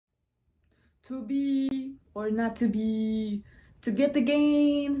to be or not to be, to get the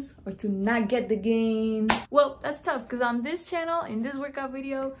gains or to not get the gains. Well, that's tough because on this channel, in this workout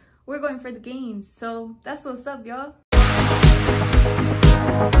video, we're going for the gains. So that's what's up, y'all.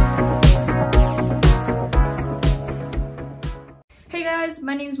 Hey guys,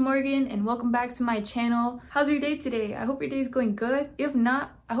 my name is Morgan and welcome back to my channel. How's your day today? I hope your day is going good. If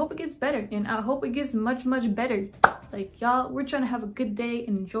not, I hope it gets better, and I hope it gets much better. Like, y'all, we're trying to have a good day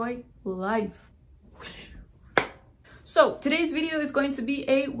and enjoy life. So today's video is going to be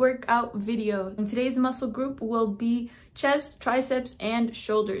a workout video, and today's muscle group will be chest, triceps, and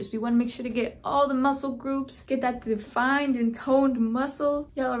shoulders. We want to make sure to get all the muscle groups, get that defined and toned muscle.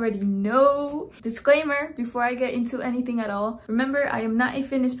 Y'all already know. Disclaimer before I get into anything at all, remember, I am not a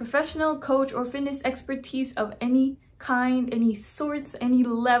fitness professional, coach, or fitness expertise of any kind, any sorts, any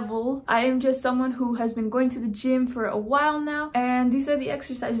level. I am just someone who has been going to the gym for a while now, and these are the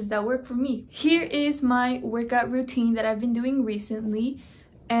exercises that work for me. Here is my workout routine that I've been doing recently,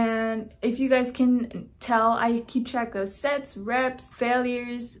 and if you guys can tell, I keep track of sets, reps,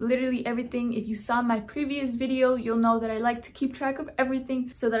 failures, literally everything. If you saw my previous video, you'll know that I like to keep track of everything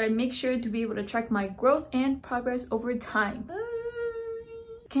so that I make sure to be able to track my growth and progress over time.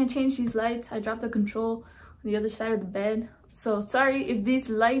 Can't change these lights. I dropped the control on the other side of the bed, so sorry if these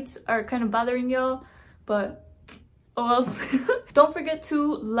lights are kind of bothering y'all, but oh well. Don't forget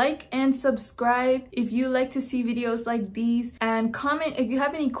to like and subscribe if you like to see videos like these, and comment if you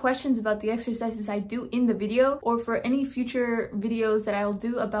have any questions about the exercises I do in the video or for any future videos that I'll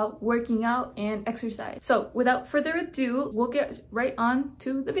do about working out and exercise. So without further ado, we'll get right on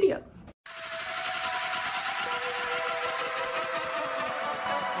to the video.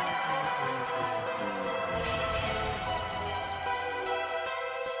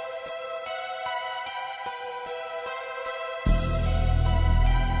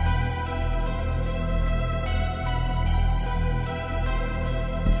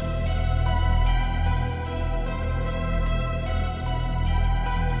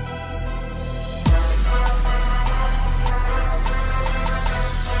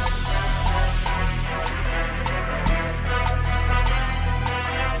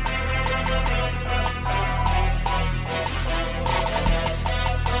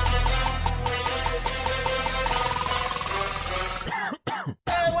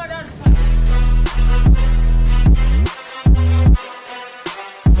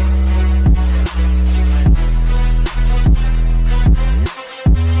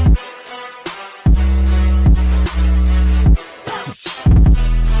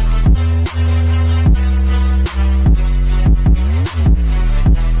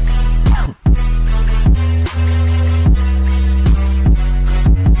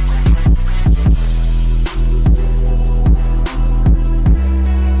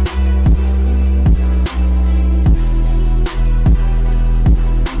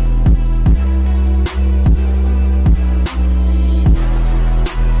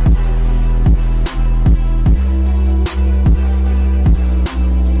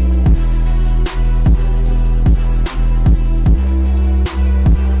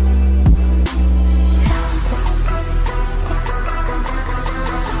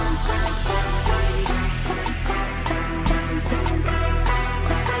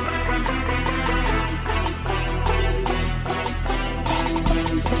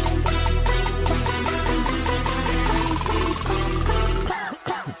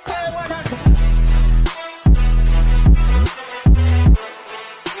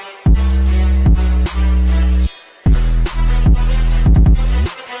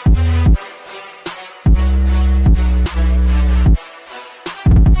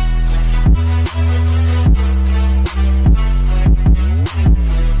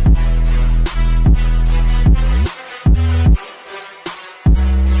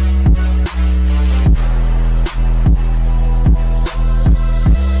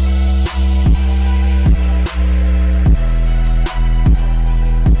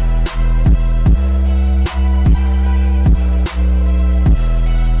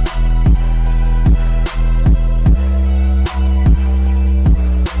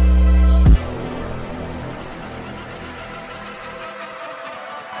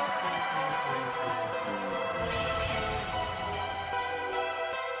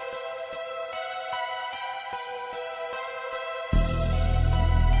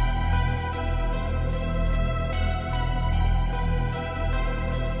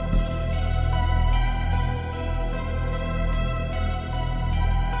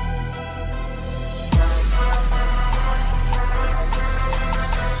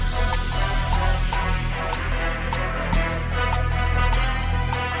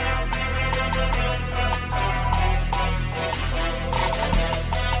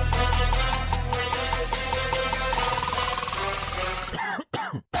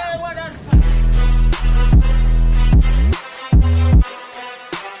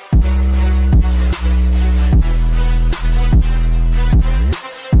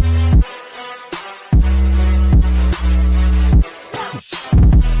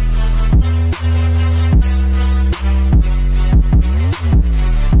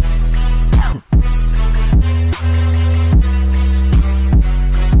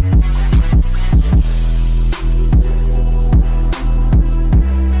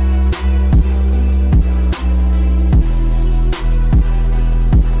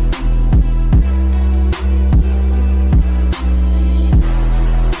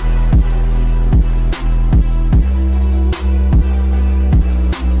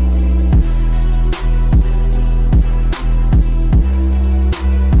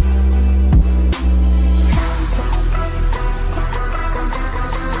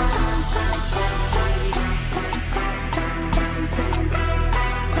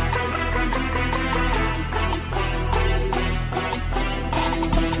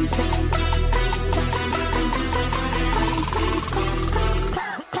 it.